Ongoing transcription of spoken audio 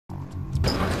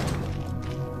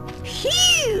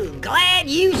Phew! Glad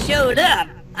you showed up.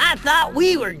 I thought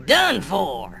we were done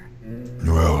for.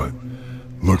 Well, it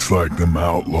looks like them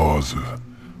outlaws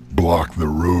blocked the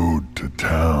road to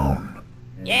town.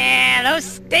 Yeah, those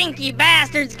stinky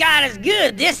bastards got us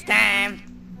good this time.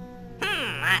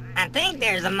 I think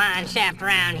there's a mine shaft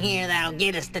around here that'll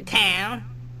get us to town.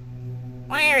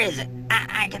 Where is it?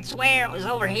 I could swear it was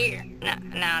over here. No,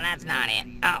 that's not it.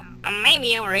 Oh,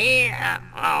 maybe over here.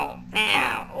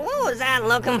 Now, what was I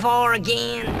looking for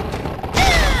again?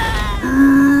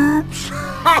 Oops!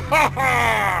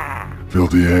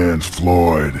 Filthy hands,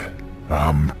 Floyd.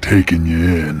 I'm taking you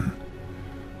in.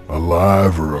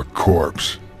 Alive or a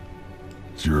corpse.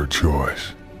 It's your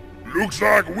choice. Looks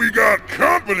like we got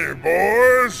company,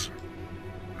 boys.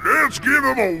 Let's give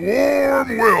them a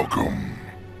warm welcome.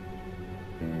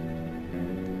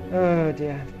 Oh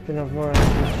dear, been of more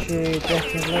than two,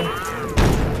 definitely.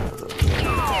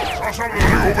 Saw something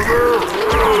over there?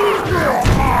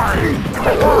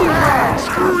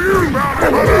 Screw you, bounty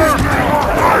hunter!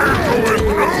 I ain't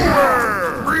going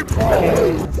nowhere!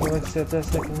 Okay, so let's set this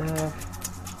second half.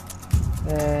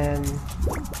 And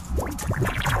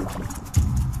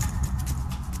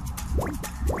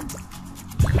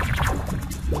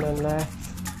then left,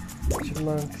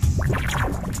 chipmunks.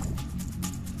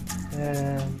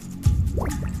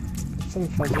 Some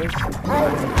fudges.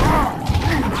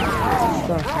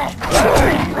 Stuff.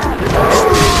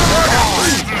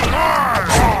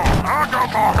 I got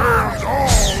my hands all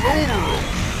over them.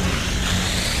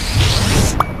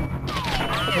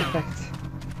 Perfect.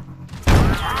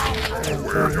 And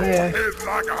down here. It's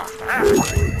like a hat.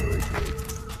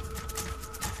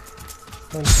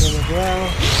 Punch in as well.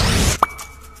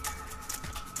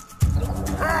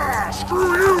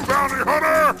 Screw you, bounty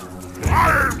hunter!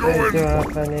 I ain't I going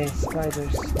don't have any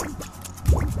spiders.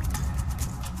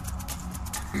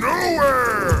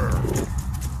 nowhere!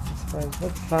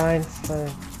 It's fine, it's fine.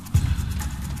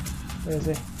 Where is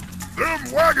he?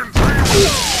 Them wagon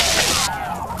trains!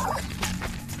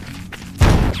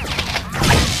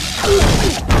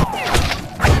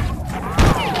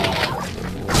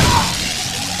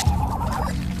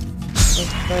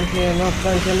 Plenty,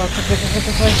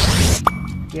 quick.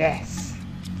 Yes.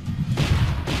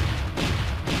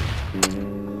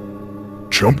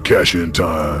 Chump cash-in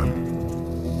time.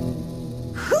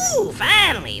 Whew,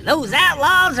 finally! Those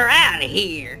outlaws are out of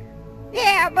here.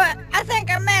 Yeah, but I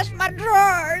think I messed my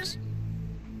drawers.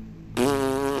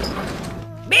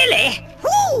 Billy!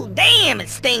 Whew, damn, it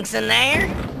stinks in there.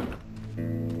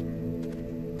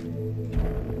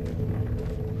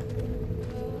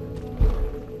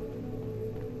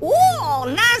 Whoa,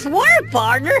 nice work,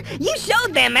 partner. You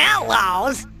showed them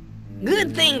outlaws.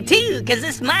 Good thing, too, 'cause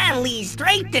this mine leads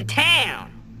straight to town.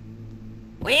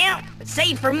 Well, it's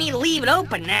safe for me to leave it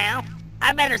open now.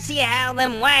 I better see how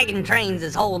them wagon trains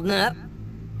is holding up.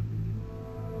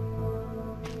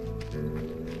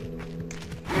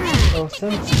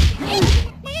 Awesome.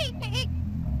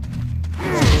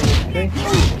 Okay.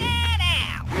 Get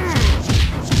out!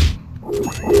 We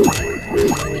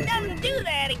doesn't do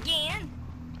that again.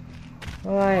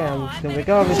 Well, I am just gonna be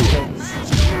garbage cans.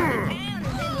 Town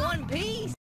is in one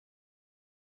piece.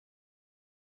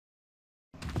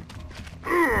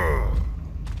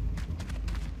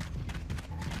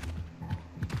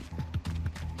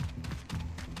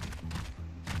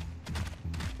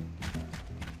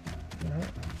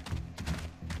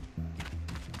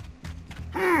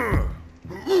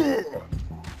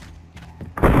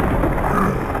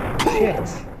 Shit.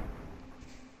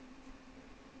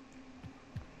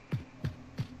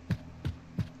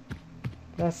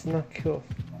 That's not cool.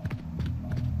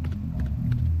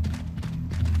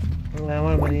 Well,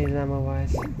 what am I needing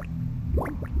ammo-wise?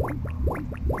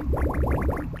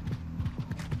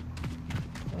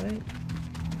 Right.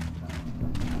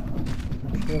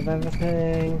 Full of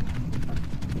everything.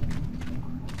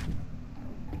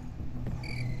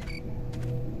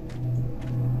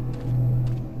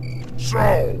 So,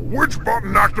 which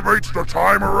button activates the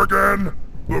timer again?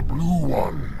 The blue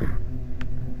one.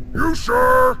 You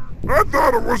sure? I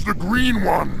thought it was the green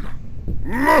one.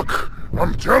 Look,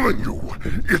 I'm telling you,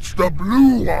 it's the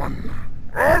blue one.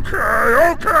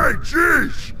 Okay,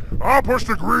 jeez. I'll push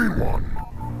the green one.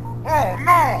 Oh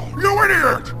no, you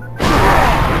idiot!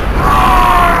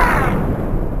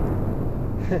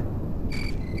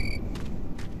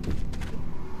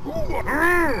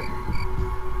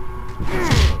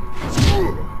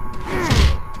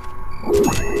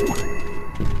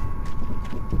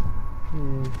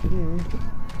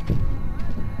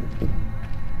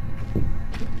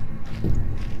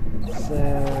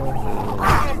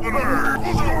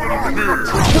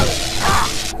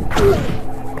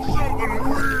 Something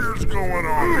weird's going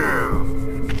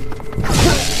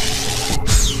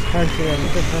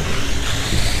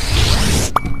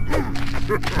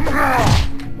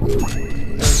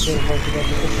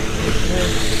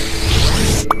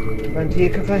Bounty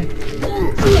cafe.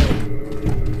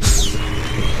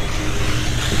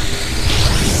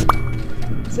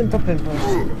 Simple pimples.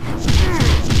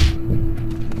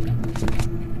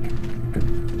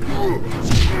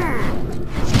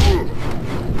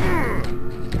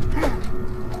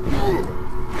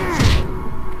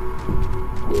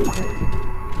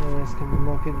 There's gonna be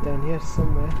more people down here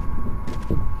somewhere.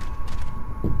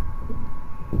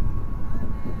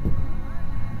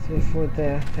 See if we're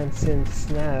there, can't see them just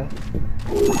now.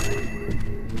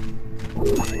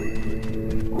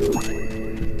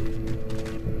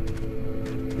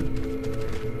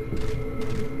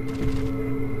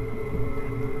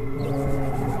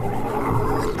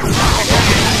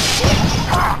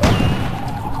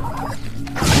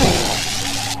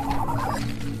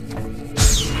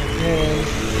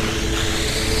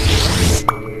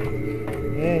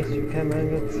 Yes, you can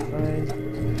mangle, it's fine.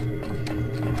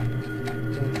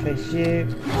 Don't face you.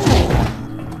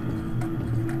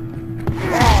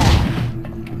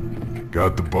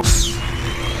 Got the ball.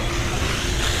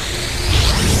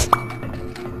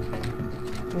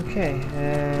 Okay,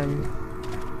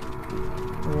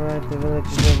 alright, the village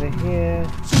is over here.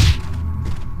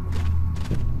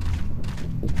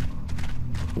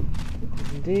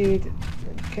 Indeed.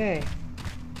 Okay.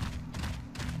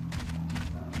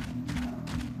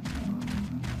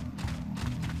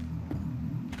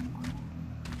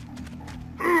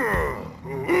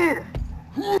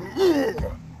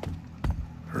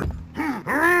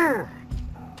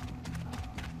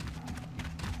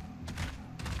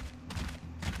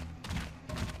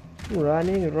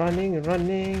 Running, running,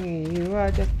 running, you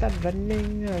are just a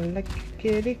running like a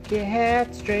kitty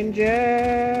cat,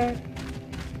 stranger.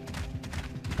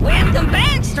 Welcome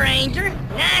back, stranger.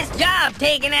 Nice job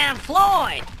taking out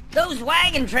Floyd. Those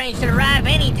wagon trains should arrive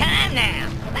any time now.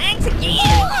 Thanks again.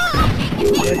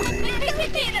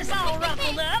 Don't get us all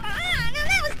ruffled up.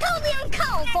 That was totally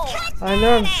uncalled for. I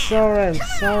know, I'm sorry, I'm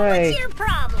sorry. What's your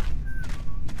problem?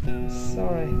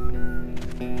 Sorry.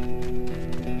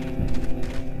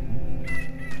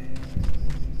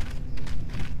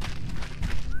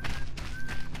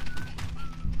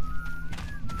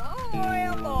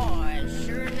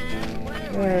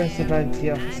 Where's the bounty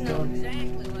office store?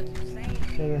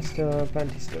 General store,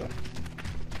 bounty store.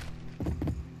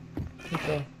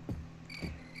 Okay.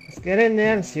 Let's get in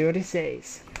there and see what he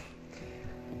says.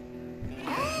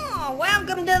 Oh,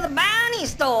 welcome to the bounty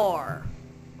store.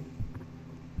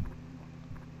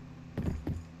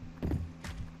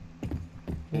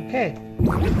 Okay.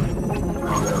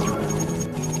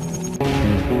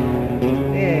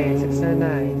 Hey,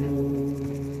 609.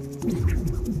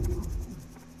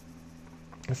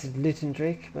 This is loot and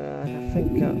drink, but I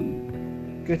think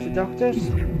good for doctors. I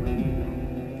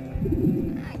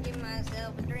give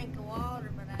myself a drink of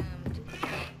water, but I'm too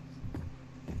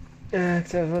tired.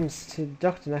 So everyone's to the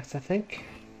doctor next, I think.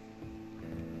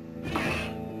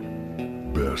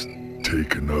 Best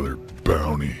take another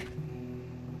bounty.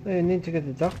 Oh, you need to get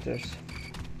the doctors.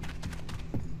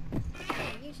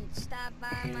 You should stop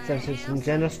by my So it's in the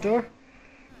general store.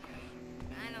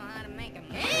 I know how to make them.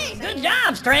 Hey, good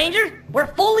job, stranger. We're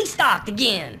fully stocked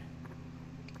again.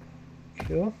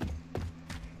 Cool.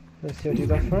 Let's see what you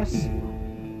got for us.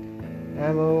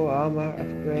 Ammo, armor,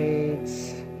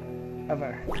 upgrades,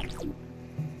 other.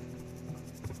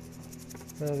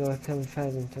 I'll go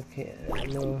 10,000. Okay,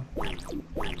 no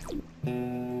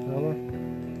armor.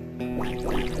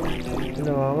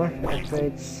 No armor.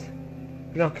 Upgrades.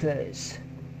 Binoculars.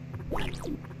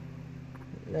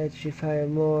 Let you fire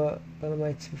more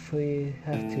dynamites before you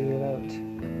have to reload.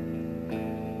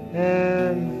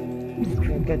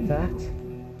 Can't get that.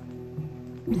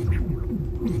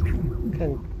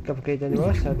 Can't upgrade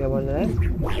anymore, so I'll get one of them.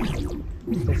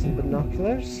 Get some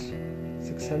binoculars.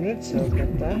 600, so I'll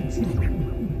get that.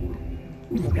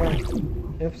 Okay.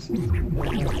 Oops.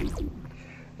 Okay.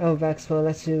 Oh, Vax will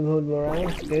let you hold more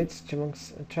rounds. Good.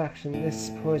 Amongst attraction. This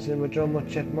poison will draw more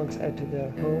chipmunks out of their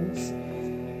homes.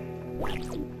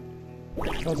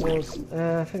 Puzzles.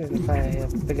 I think I can buy a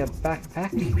bigger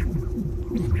backpack.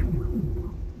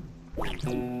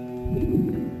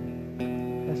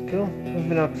 That's cool. With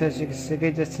binoculars, you can see a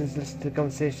good distance, listen to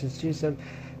conversations, use them.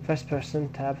 First person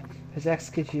tab. Press X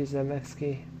key to use them. X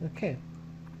key. Okay.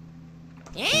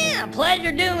 Yeah,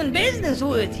 pleasure doing business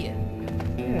with you.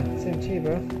 Yeah, same to you,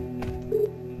 bro.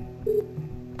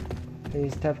 I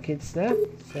use tab key to snap.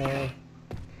 So,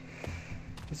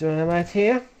 is there one out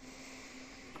here?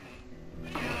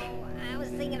 I was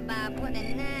thinking about putting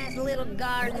a nice little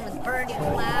garden with pretty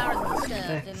flowers and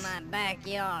stuff in my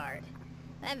backyard.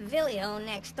 That Villio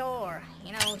next door,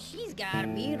 you know, she's got a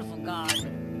beautiful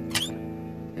garden.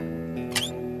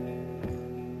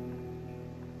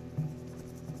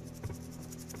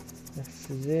 This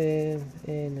is in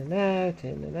and out,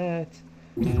 in and out.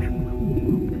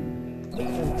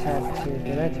 And tab to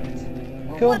get out of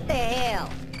it. Cool. What the hell?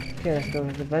 Okay, let's go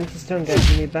to the bounty store and get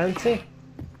a new bounty.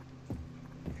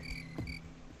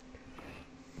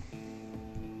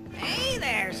 Hey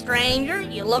there, stranger.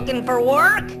 You looking for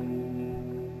work?